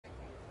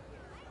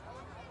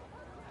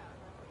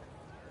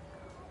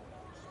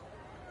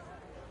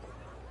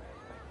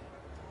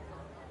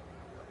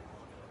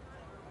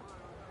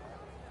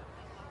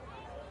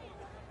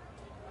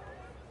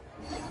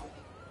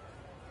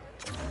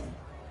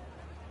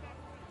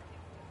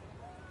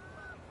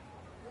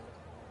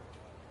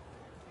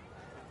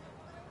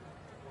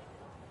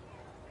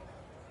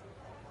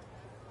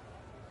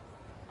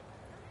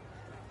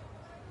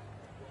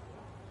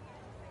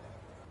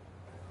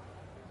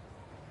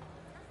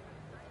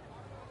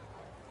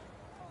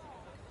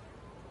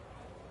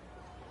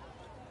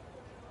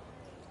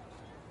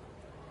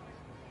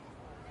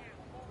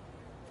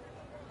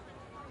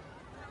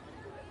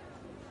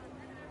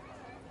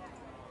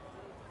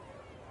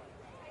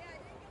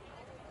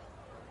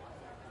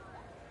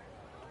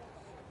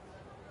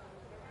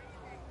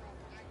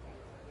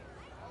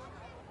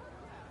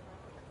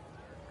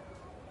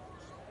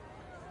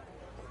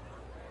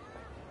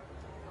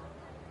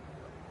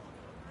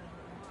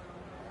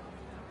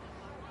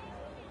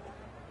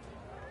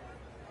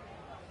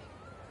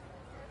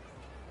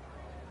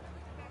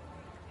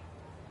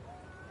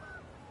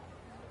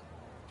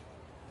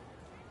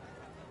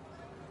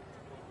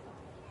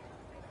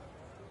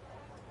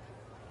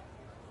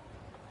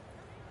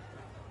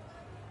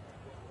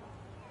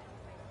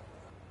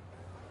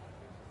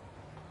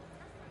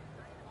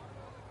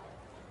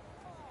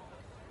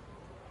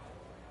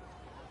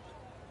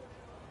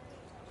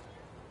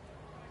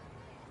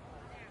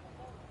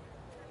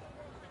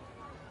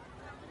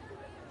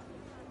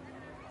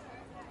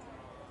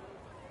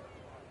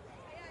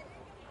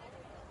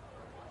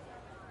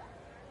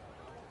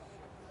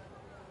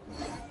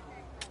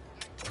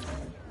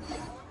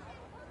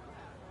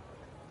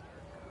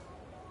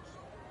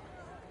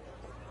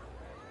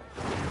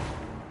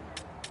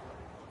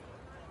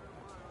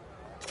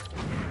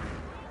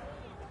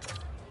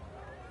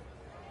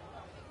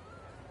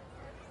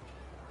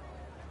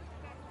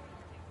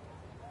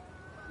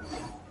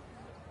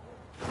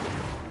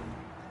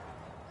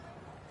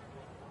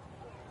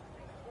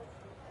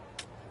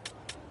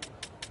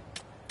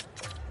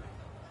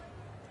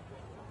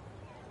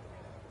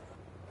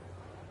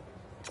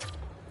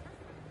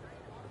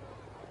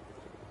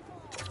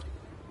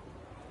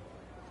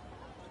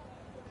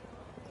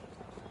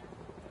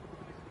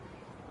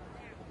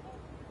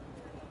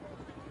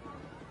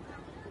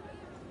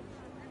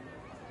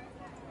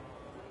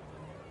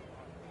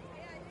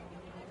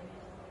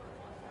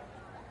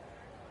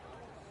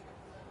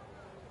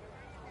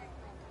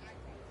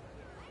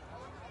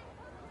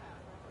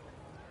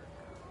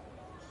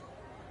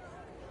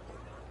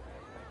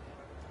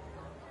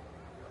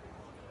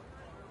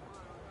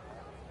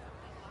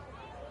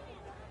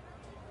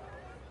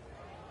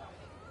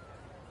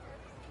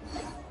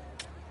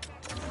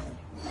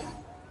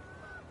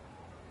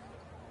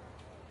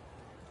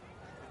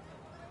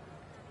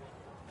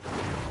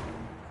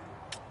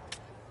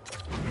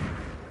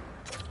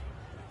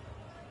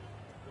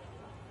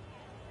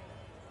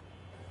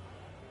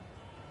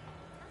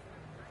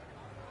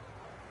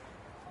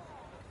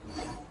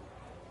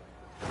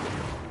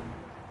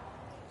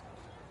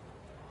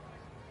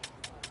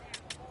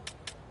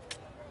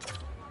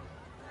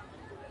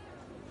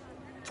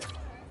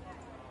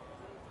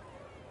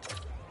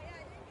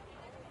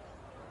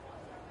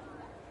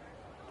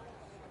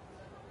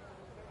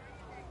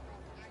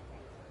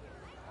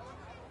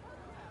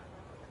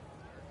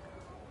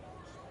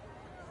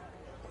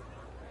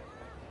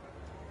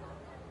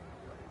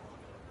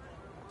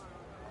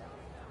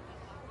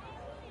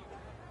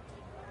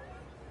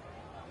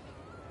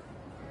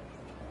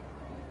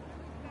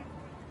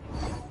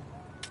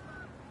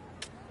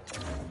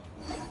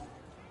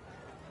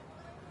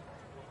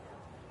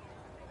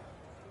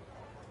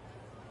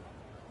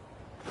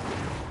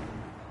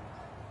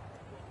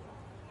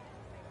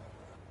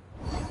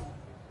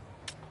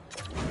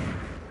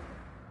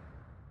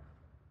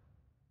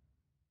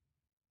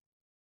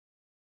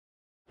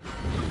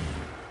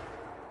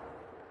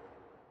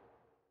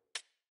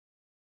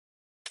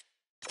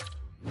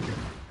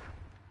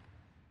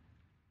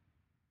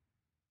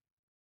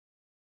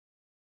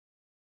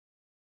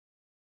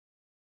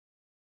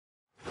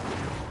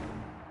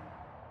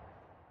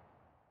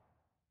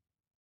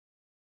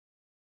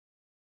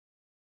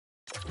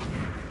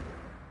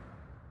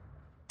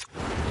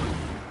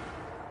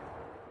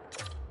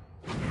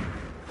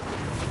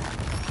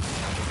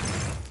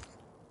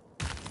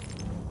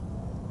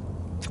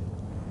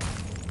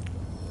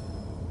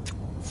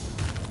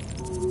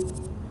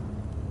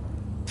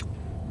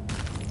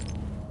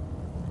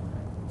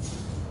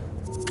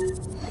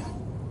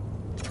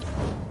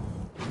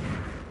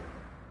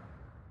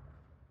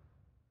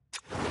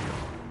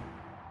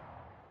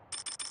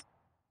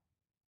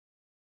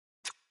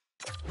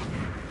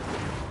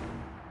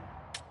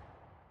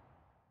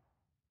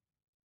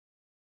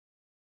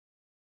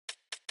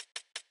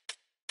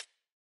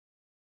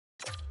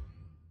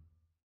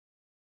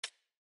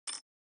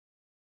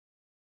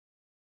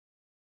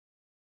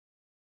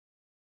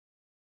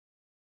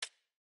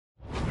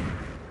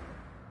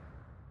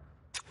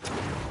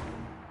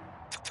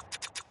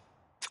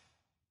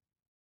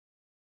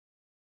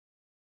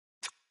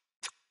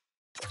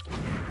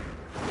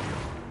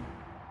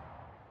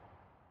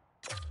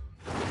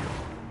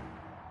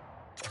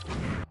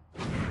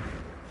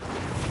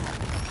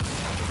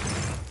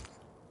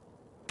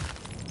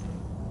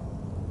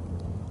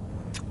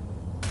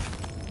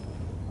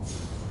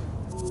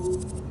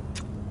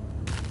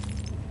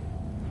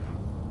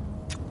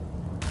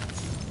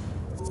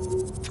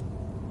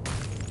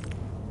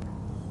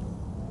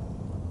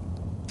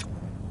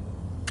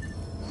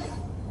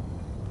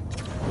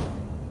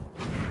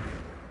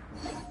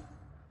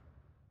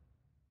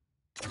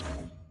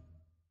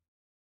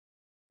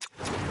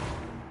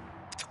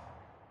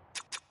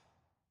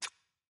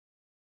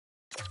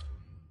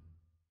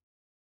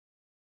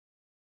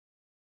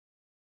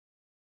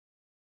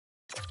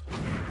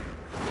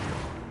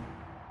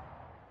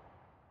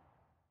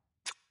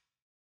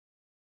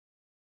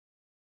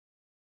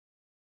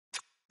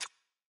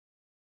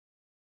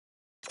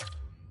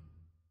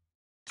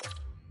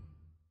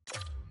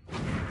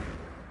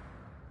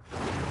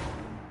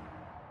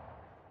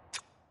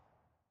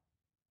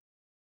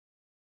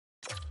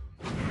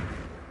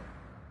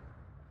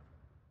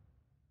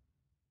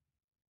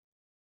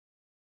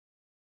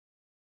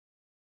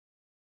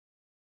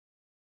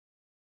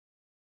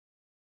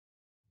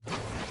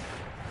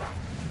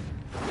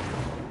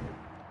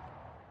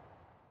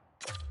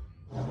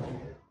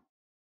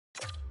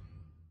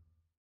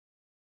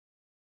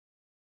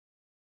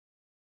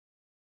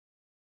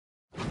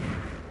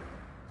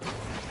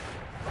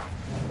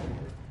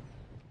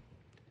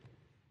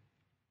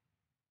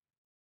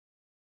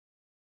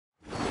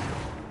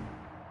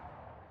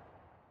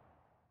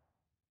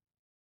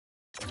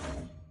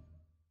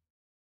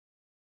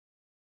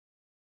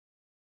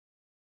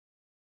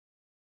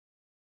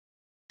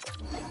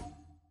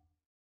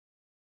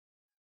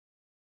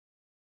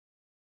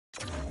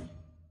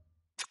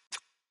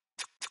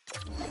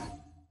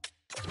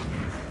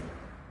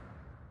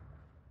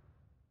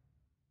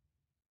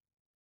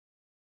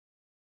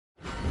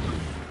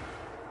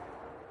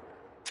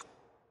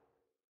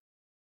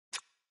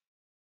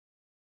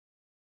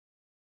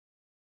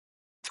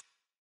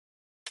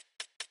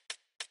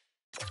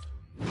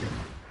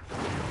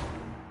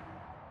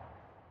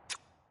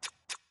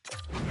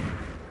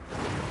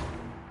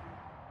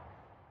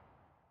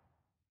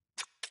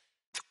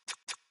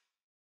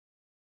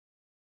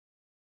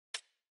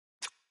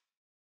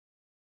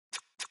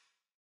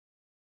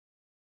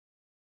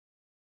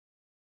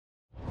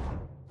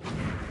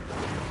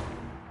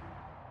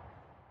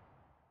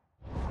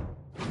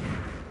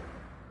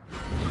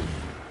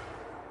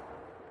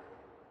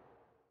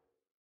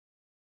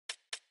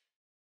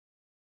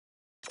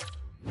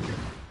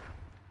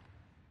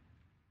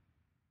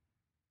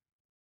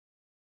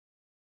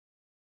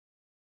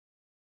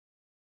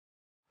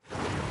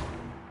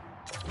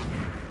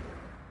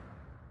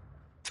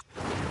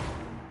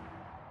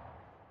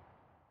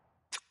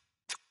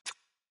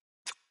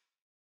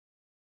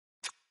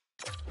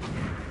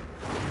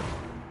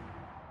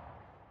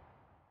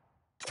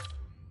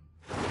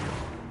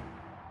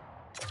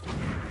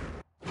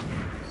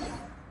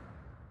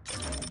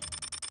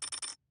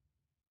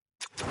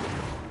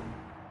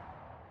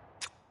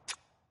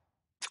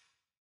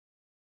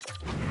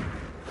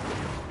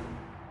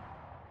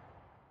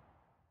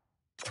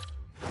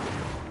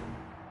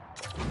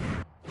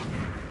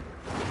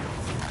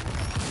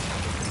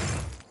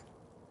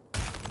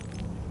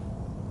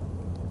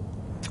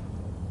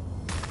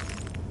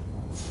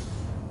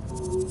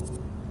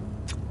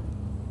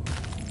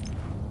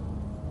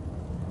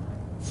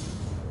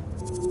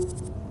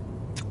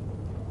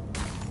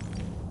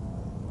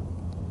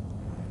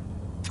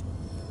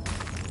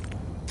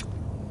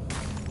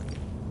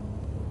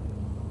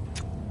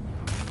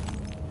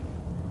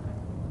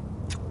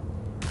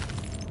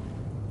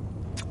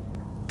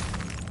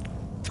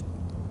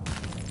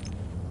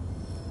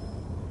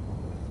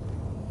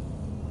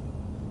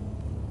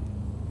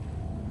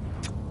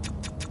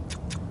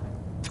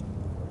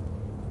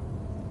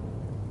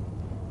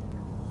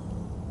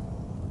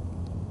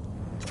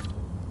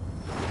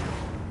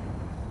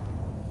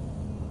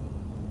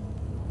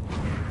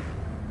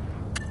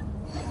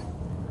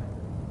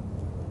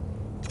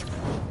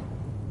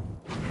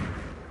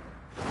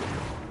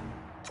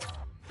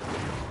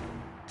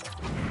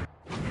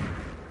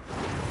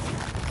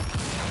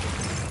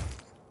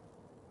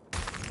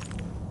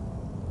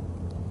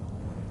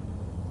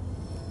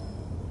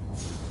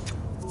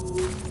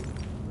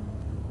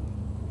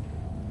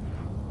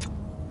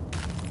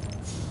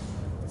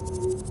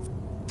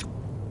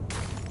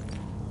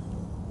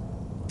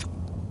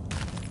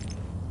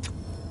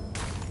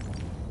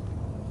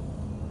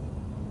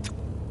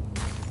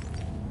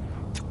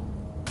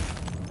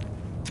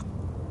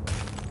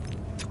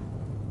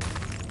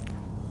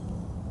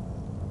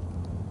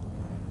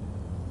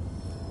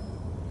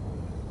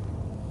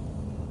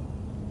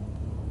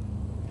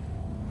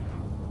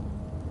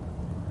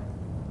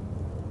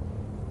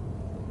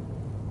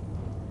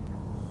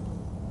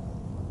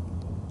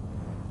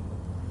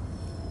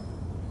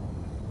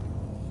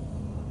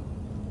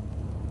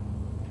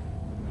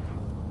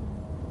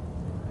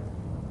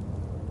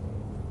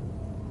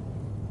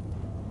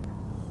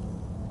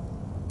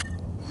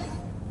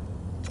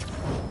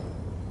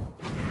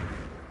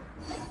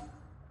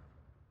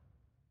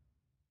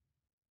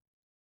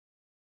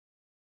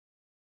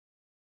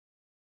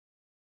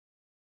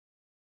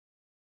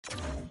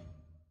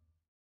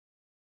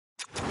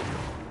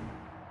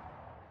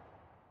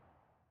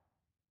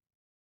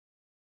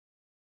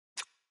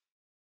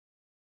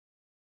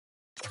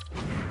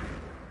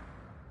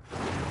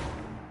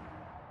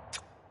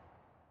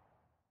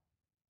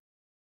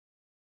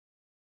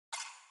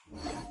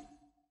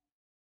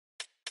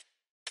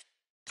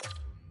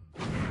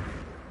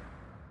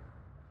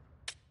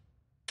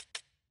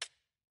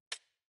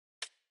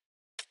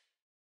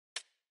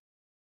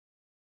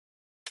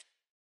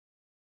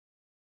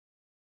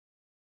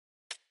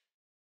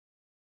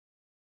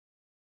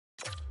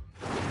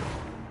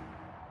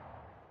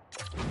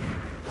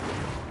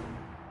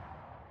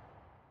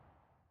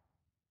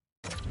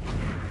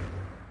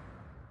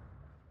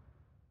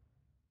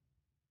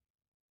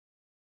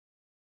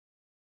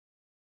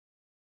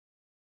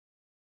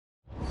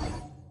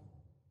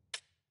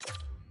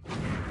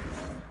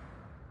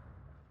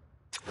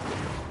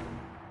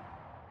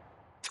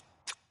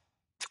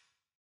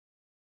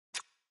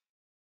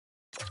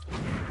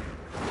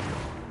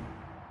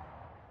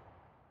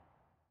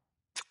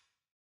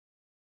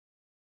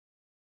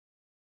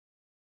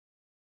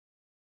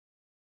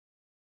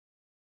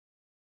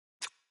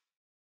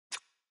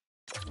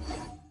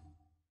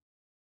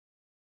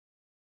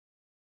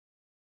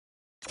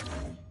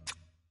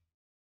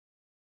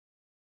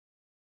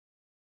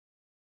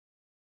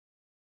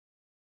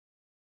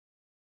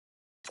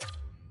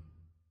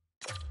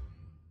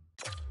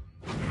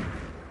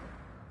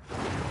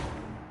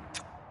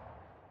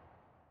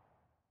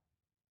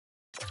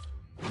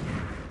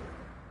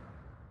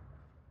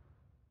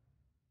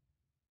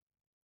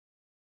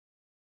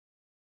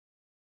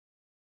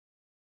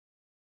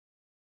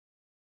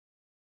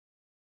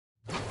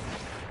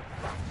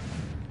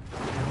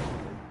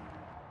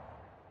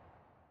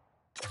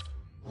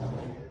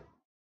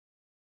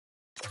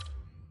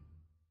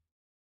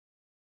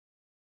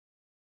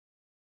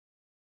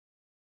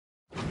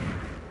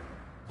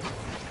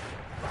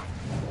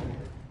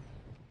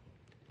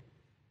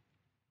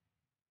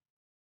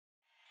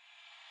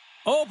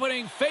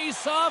Opening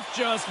face-off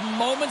just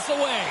moments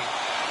away.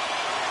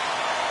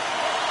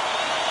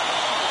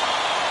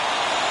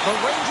 The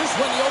Rangers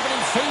win the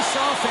opening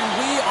face-off, and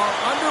we are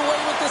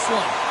underway with this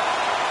one.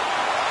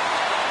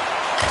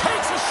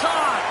 Takes a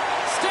shot.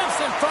 Steps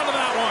in front of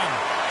that one.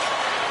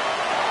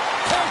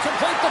 Can't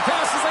complete the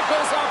pass as it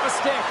goes off a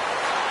stick.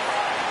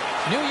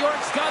 New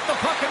York's got the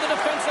puck in the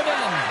defensive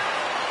end.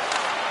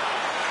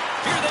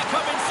 Here they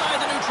come inside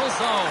the neutral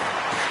zone.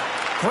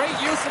 Great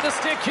use of the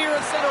stick here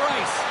at center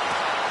ice.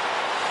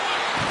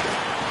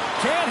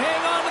 Can't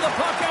hang on to the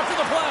puck after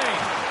the play.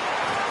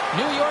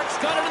 New York's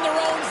got it in their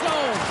own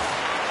zone.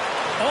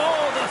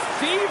 Oh, the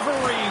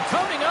thievery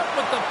coming up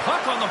with the puck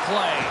on the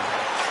play.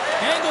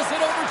 Angles it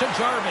over to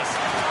Jarvis.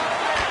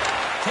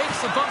 Takes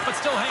the bump but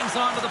still hangs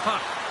on to the puck.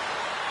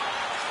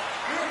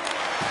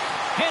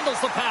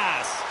 Handles the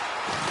pass.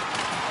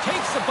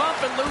 Takes the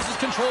bump and loses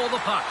control of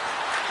the puck.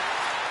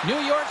 New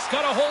York's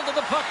got a hold of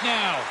the puck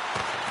now.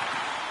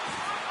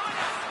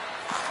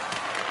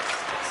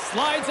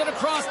 Slides it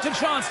across to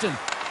Johnston.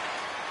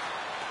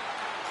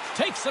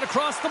 Takes it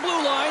across the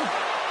blue line.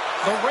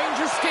 The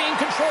Rangers gain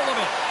control of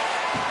it.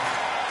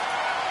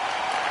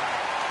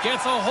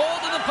 Gets a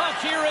hold of the puck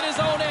here at his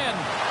own end.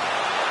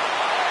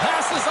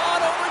 Passes on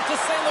over to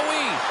St.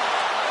 Louis.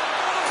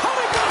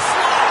 Coming to the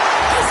slot.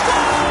 He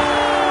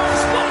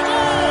scores! What a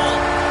goal!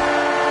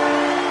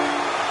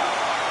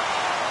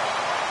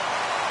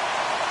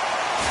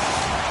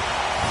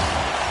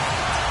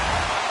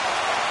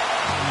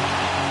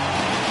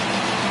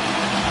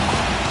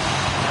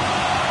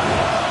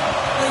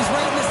 He's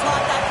right in the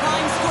slot, that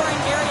prime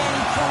scoring area, and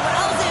he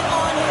corrals it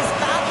on his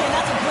back, and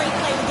that's a great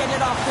play to get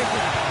it off quickly.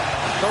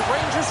 The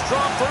Rangers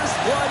draw first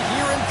blood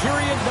here in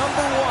period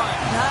number 1.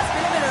 Now, it's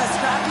been a bit of a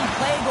scrappy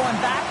play going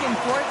back and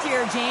forth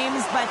here,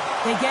 James, but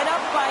they get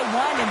up by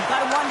 1, and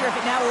got to wonder if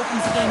it now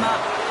opens the game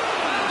up.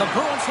 The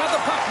Bruins have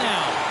the puck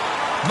now.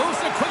 Moves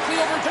it quickly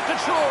over to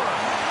Couture.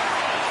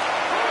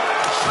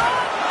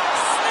 Shot!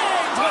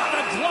 Snagged with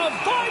the glove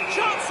by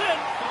Johnson!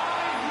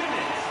 5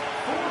 minutes,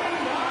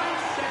 49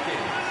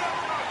 seconds.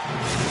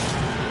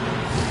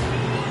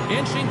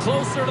 Inching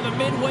closer to the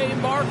midway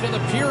mark of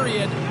the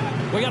period.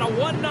 We got a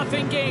 1-0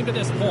 game to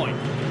this point.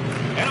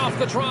 And off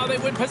the draw, they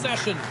win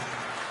possession.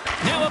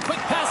 Now a quick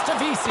pass to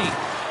Vesey.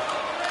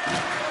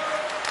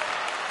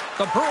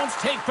 The Bruins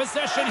take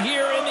possession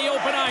here in the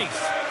open ice.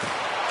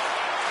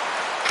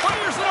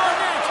 Fires it on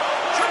net.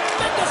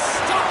 Tremendous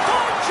stop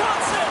by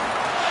Johnson.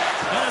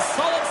 And a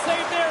solid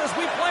save there as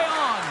we play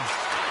on.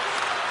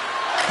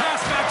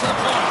 Pass back to the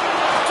point.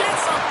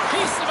 Gets a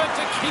piece of it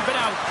to keep it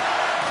out.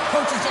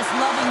 Coach is just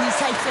loving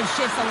these types of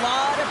shifts. A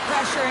lot of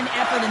pressure and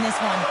effort in this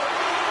one.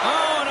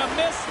 Oh, and a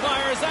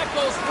misfire as that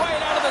goes right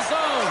out of the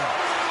zone.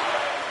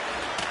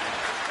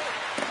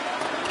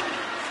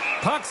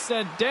 Puck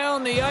set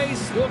down the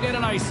ice. We'll get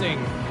an icing.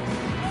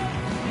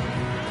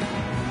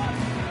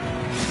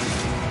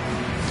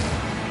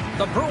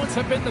 The Bruins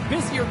have been the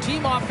busier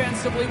team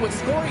offensively with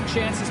scoring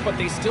chances, but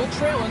they still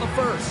trail in the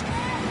first.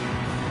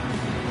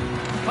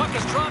 Puck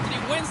is dropped and he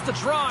wins the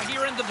draw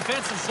here in the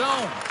defensive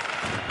zone.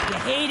 You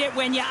hate it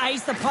when you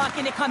ice the puck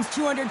and it comes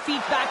 200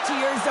 feet back to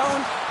your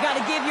zone. You got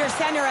to give your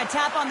center a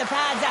tap on the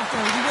pads after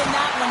you win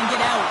that one and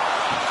get out.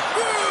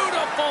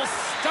 Beautiful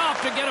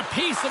stop to get a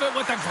piece of it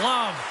with the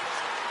glove.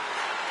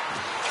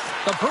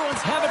 The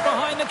Bruins have it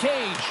behind the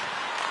cage.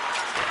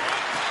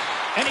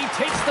 And he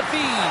takes the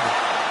feed.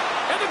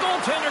 And the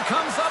goaltender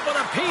comes up with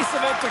a piece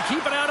of it to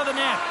keep it out of the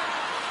net.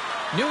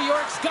 New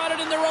York's got it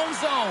in their own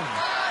zone.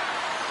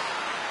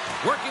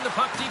 Working the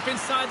puck deep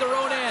inside their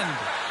own end.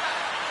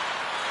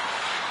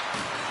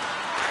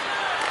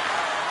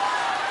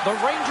 The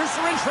Rangers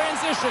are in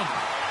transition.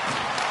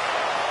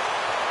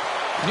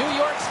 New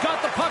York's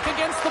got the puck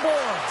against the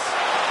boards.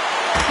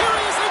 Here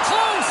he is in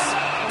close.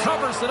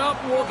 Covers it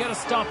up. We'll get a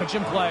stoppage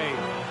in play.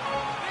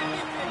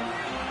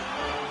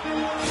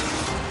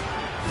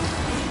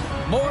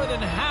 More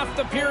than half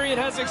the period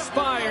has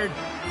expired.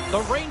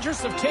 The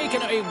Rangers have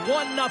taken a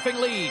 1-0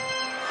 lead.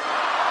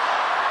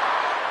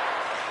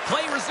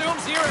 Play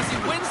resumes here as he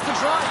wins the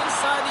draw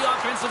inside the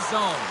offensive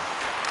zone.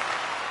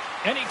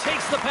 And he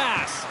takes the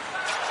pass.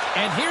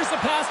 And here's the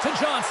pass to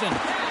Johnson.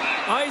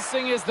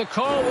 Icing is the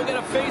call. We'll get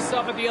a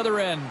face-off at the other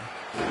end.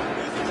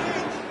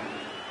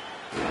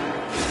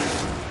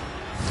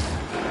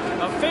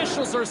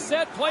 Officials are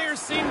set. Players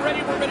seem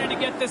ready. We're ready to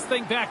get this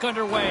thing back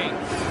underway.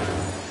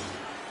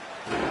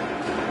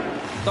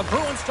 The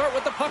Bruins start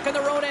with the puck in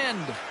their own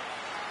end.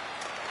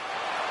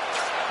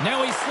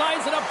 Now he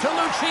slides it up to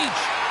Lucic.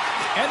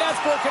 And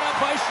that's broken up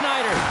by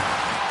Schneider.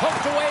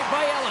 Poked away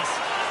by Ellis.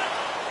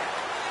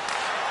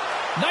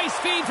 Nice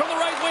feed from the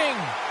right wing.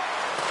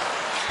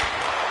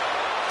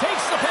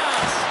 Takes the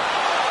pass.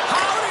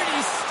 How did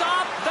he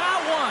stop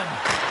that one?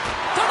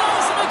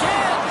 Denies him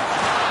again.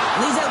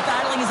 He's out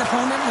battling his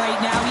opponent right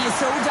now. He is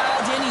so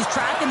dialed in. He's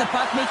tracking the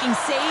puck, making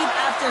save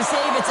after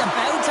save. It's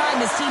about time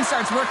his team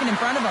starts working in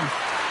front of him.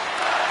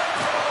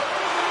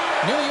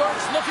 New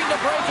York's looking to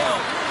break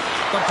out.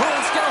 The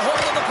Bruins get a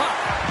hold of the puck.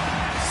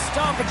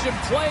 Stoppage in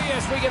play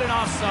as we get an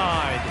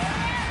offside.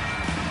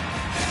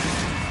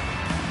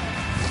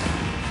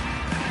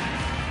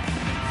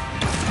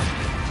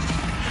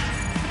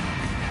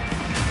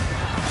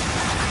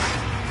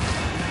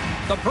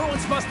 The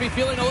Bruins must be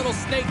feeling a little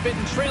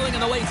snake-bitten, trailing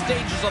in the late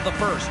stages of the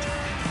first.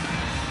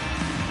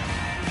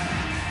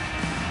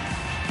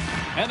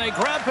 And they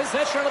grab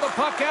possession of the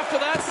puck after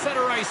that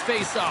center ice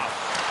face-off.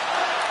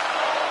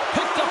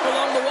 Picked up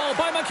along the wall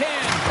by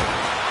McCann.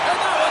 And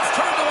that one's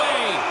turned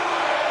away.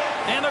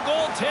 And the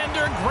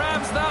goaltender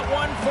grabs that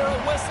one for a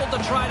whistle to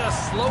try to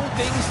slow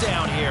things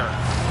down here.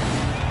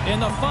 In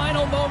the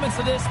final moments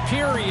of this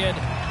period,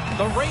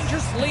 the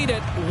Rangers lead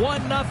it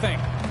 1-0.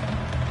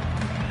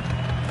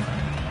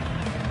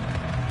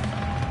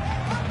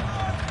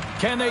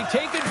 Can they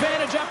take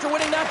advantage after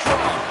winning that draw?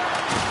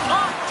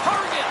 Off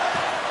target!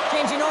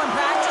 James, you know in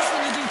practice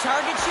when you do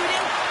target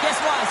shooting, guess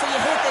what? So you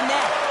hit the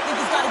net. I think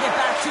he's got to get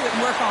back to it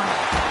and work on it.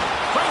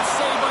 Great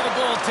save by the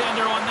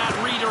goaltender on that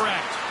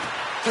redirect.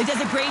 He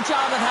does a great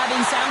job of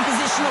having sound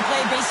positional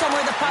play based on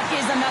where the puck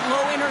is on that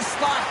low inner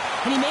spot.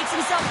 And he makes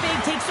himself big,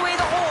 takes away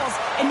the holes,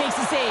 and makes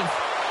a save.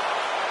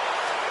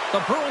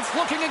 The Bruins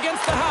looking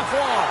against the half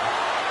wall.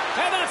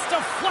 And that's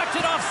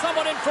deflected off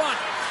someone in front.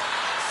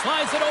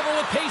 Slides it over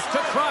with pace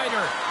to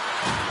Kreider.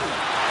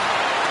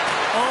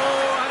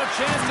 Oh, had a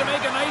chance to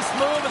make a nice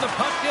move, and the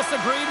puck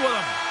disagreed with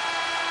him.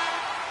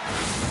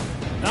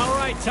 All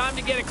right, time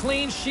to get a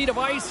clean sheet of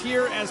ice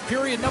here as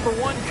period number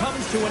 1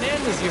 comes to an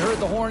end. As you heard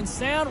the horn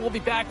sound, we'll be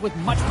back with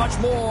much, much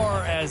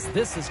more, as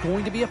this is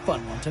going to be a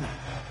fun one tonight.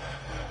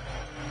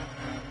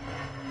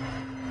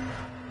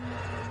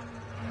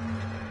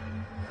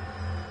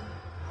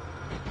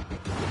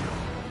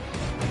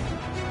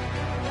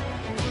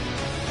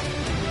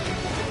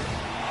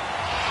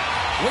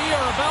 We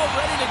are about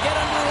ready to get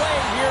underway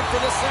here for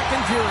the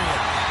second period.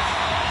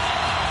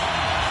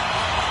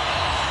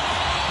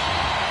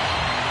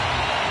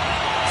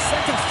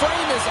 Second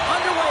frame is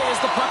underway as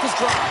the puck is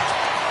dropped.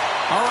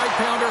 All right,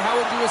 Pounder, how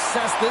would you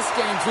assess this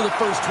game through the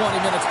first 20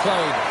 minutes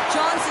played?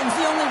 Johnson's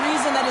the only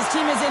reason that his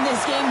team is in this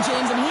game,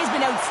 James. I mean, he's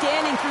been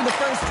outstanding through the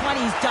first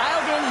 20. He's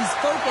dialed in, he's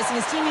focused, and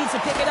his team needs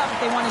to pick it up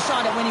if they want a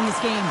shot at winning this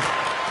game.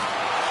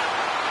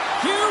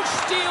 Huge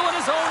steal at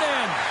his own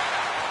end.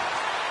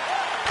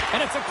 And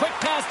it's a quick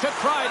pass to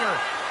Kreider.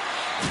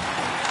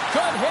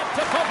 Good hit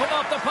to pump him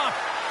off the puck.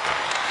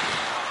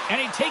 And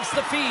he takes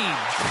the feed.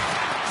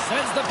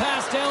 Sends the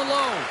pass down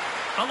low.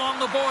 Along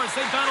the boards,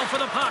 they battle for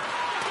the puck.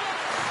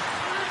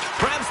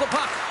 Grabs the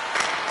puck.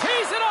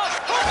 Tees it up.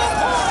 On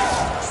the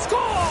point.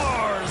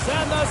 Scores!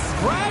 And the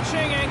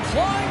scratching and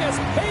clawing has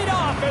paid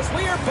off as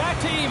we are back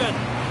to even.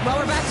 Well,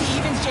 we're back to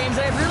evens, James.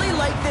 I really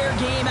like their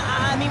game.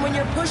 I mean, when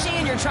you're pushing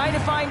and you're trying to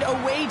find a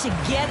way to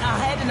get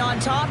ahead and on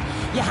top,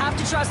 you have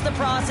to trust the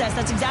process.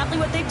 That's exactly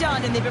what they've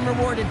done, and they've been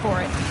rewarded for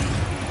it.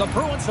 The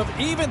Bruins have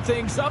evened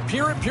things up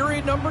here at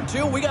period number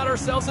 2. We got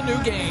ourselves a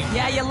new game.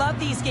 Yeah, you love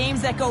these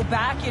games that go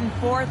back and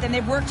forth, and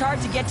they've worked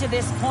hard to get to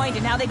this point,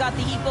 and now they got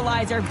the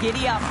equalizer.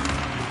 Giddy up.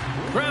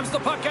 Grabs the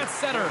puck at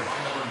center.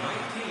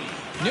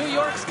 New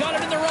York's got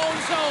it in their own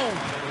zone.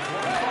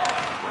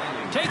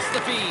 Takes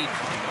the feed.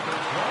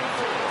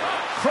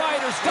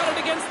 Kreider's got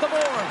it against the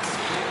boards.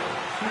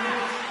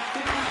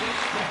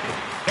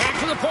 Back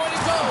to the point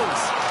it goes.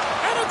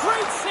 And a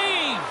great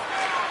save.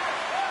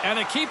 And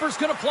the keeper's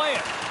going to play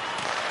it.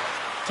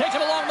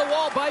 Taken along the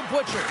wall by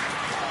Butcher.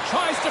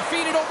 Tries to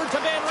feed it over to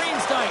Van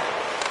Riemsdyk.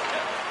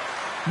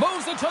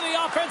 Moves into the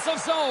offensive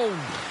zone.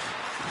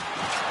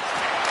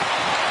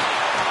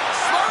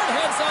 Smart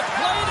heads up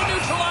play to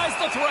neutralize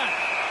the threat.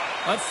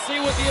 Let's see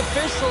what the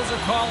officials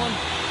are calling.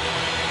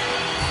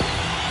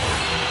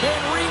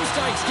 Van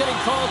Riemsdyk's getting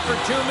called for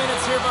 2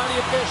 minutes here by the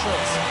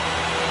officials.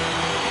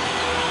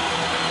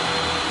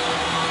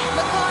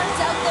 McCarr's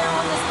out there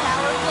on this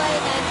power play,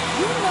 and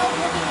you know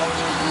he'll be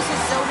looking to use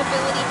his zone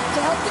ability to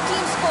help the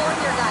team score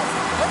here, guys.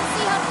 Let's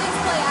see how things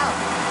play out.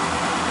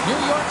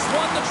 New York's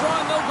won the draw,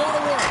 and they'll go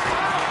to work.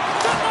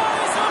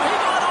 Denies him! He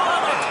got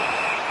on it!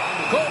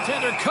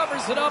 Goaltender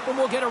covers it up, and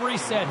we'll get a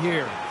reset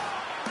here.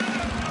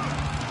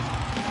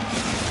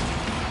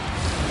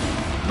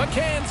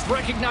 McCann's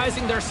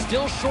recognizing they're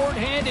still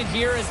short-handed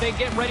here as they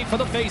get ready for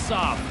the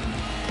face-off.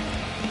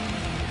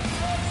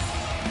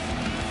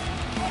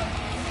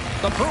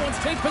 The Bruins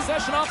take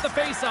possession off the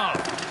face-off.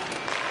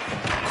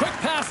 Quick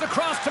pass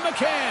across to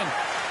McCann.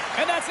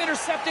 And that's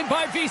intercepted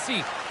by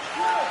Vesey.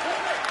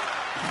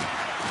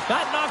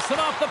 That knocks it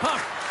off the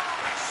puck.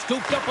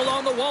 Scooped up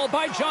along the wall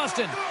by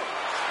Johnston.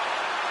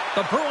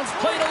 The Bruins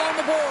played along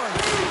the board.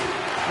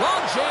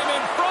 Long jam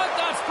in front.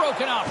 That's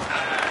broken up.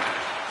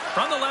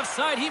 From the left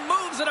side, he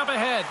moves it up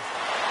ahead.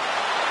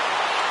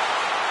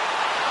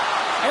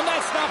 And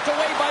that's knocked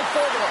away by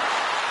Thornton.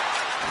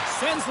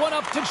 Sends one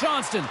up to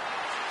Johnston.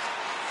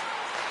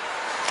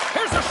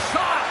 Here's a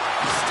shot.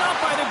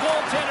 Stopped by the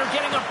goaltender,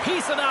 getting a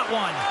piece of that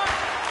one.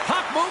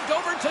 Puck moved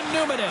over to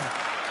Newman.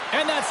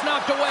 And that's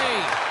knocked away.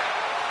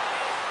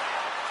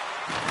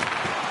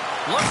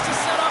 Looks to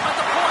set up at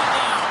the point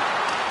now.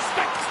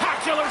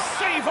 Spectacular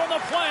save on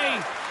the play.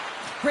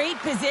 Great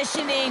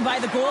positioning by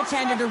the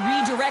goaltender to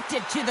redirect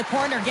it to the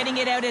corner, getting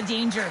it out of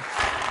danger.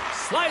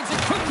 Slides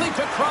it quickly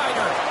to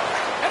Kreider.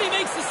 And he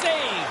makes the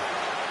save.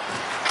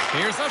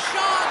 Here's a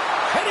shot.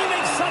 And he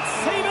makes that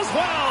save as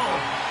well.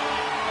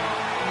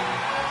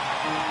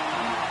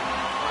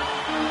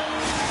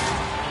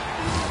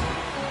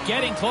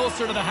 Getting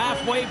closer to the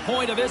halfway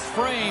point of this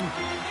frame.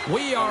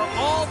 We are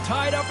all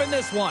tied up in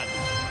this one.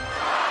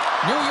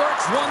 New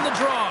York's won the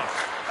draw.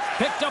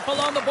 Picked up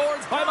along the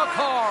boards by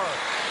McCarr.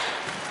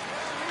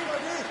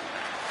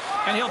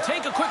 And he'll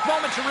take a quick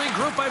moment to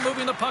regroup by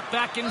moving the puck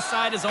back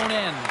inside his own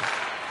end.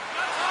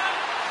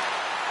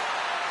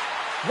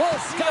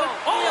 Wolf's got it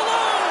all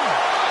alone!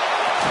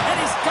 And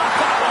he's got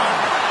that one!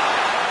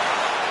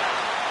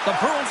 The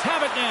Bruins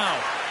have it now.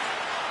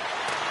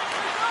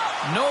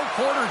 No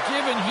quarter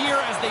given here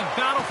as they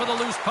battle for the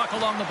loose puck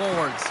along the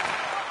boards.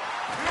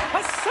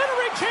 A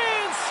centering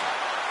chance!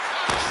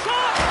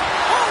 Shot!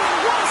 Oh,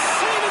 what a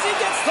save as he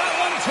gets that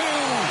one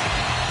too!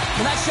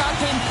 Well, that shot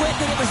came quick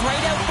and it was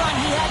right out front.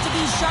 He had to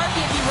be sharp,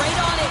 he had to be right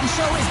on it and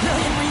show his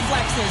brilliant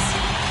reflexes.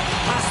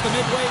 Past the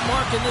midway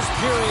mark in this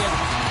period,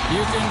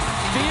 you can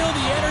feel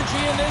the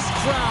energy in this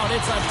crowd.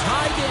 It's a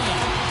tie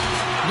game.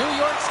 New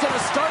York's going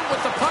to start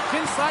with the puck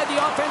inside the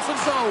offensive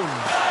zone.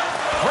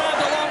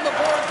 Grabbed along the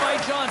board by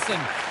Johnson.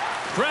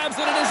 Grabs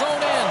it in his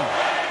own end.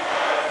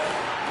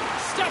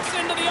 Steps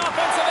into the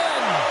offensive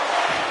end.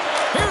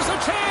 Here's a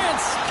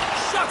chance.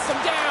 Shuts him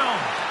down.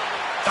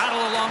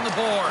 Battle along the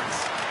boards.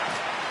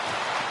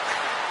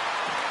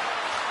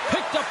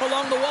 Picked up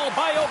along the wall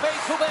by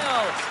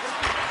Aubé-Kubel.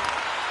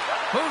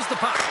 Moves the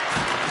puck.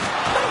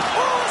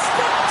 Oh,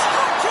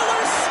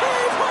 spectacular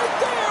save right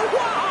there!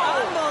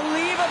 Wow!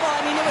 Unbelievable.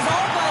 I mean, it was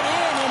all but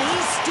in, and he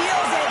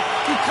steals it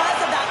because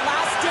of that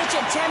last-ditch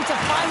attempt to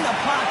find the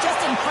puck.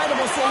 Just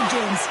incredible save,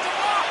 James.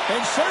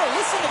 And Cheryl,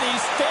 listen to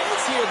these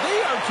fans here. They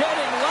are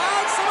getting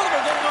loud. Some of them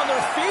are getting on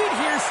their feet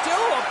here,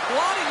 still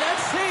applauding that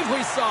save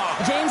we saw.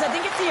 James, I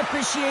think it's the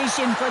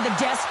appreciation for the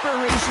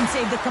desperation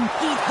save, the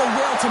compete, the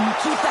will to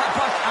keep that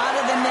puck out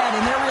of the net,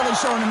 and they're really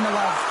showing him the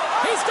love.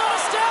 He's got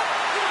a step.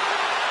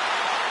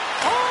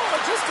 Oh,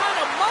 it just kind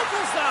of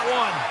muffles that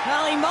one.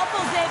 Well, he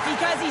muffles it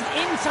because he's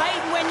in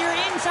tight. When you're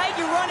in tight,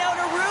 you run out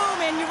of room,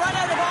 and you run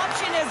out of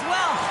option as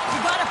well. You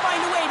got to find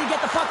a way to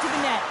get the puck to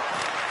the net.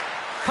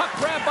 Puck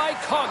grab by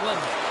Coughlin.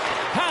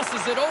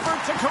 Passes it over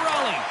to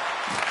Corrali.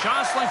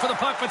 Jostling for the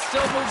puck, but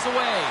still moves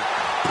away.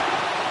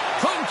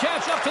 Couldn't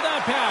catch up to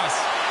that pass.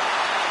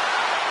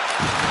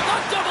 The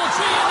double G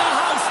in the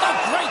house. The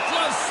great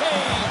glove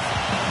save.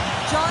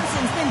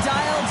 Johnson's been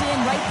dialed in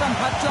right from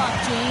puck drop,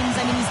 James.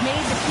 I mean, he's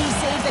made the key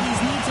saves that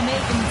he's need to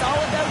make, and it's all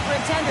about for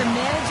a tender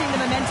managing the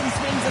momentum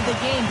swings of the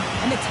game,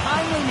 and the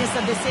timeliness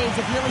of the saves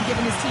have really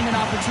given his team an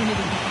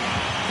opportunity.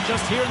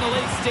 Just here in the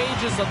late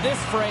stages of this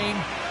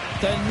frame,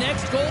 the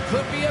next goal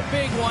could be a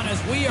big one as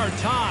we are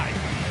tied.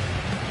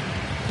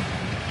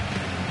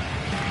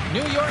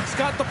 New York's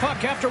got the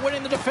puck after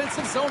winning the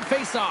defensive zone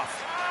faceoff.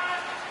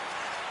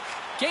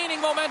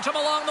 Gaining momentum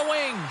along the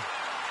wing.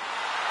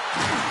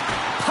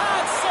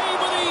 Pad save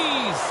with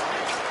ease.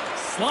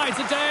 Slides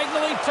it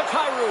diagonally to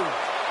Kyrou.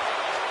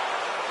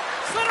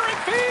 Centering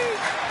feed.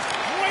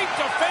 Great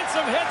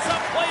defensive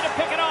heads-up play to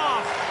pick it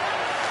off.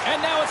 And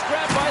now it's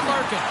grabbed by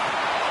Larkin.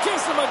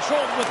 Gives him a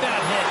jolt with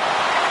that hit.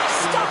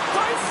 Stopped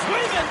by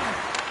Sweden.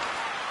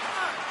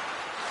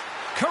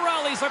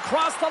 Corrali's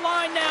across the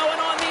line now and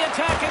on the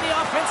attack in the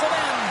offensive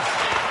end.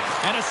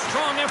 And a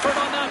strong effort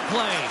on that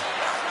play.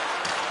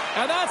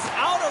 And that's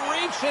out of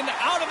reach and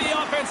out of the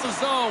offensive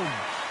zone.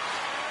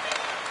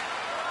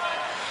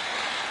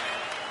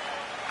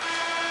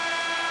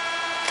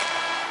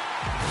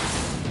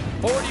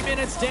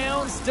 Minutes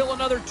down, still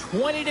another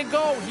 20 to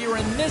go here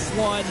in this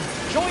one.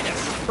 Join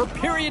us for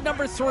period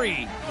number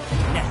 3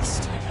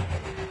 next.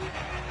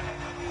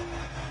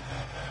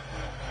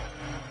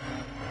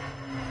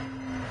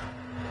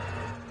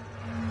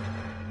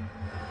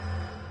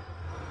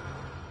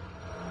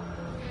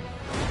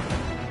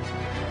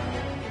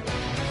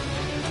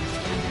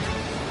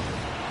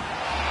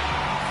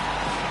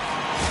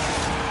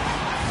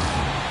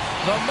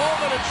 The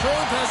moment of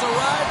truth has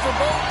arrived for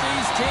both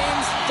these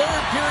teams.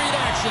 Third period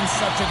action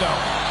set to go.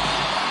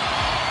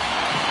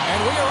 And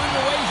we are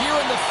underway here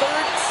in the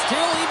third.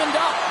 Still evened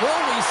up.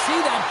 Will we see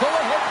that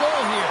go-ahead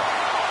goal here?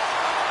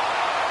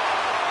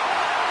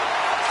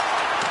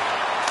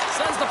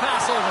 Sends the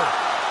pass over.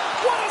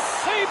 What a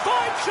save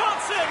by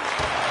Johnson!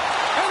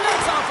 And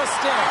that's off a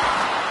stick.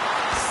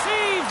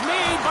 Save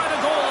made by the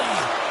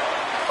goalie.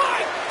 My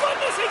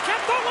goodness, he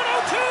kept that one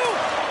out too!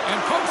 And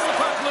pokes the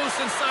puck loose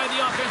inside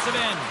the offensive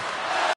end.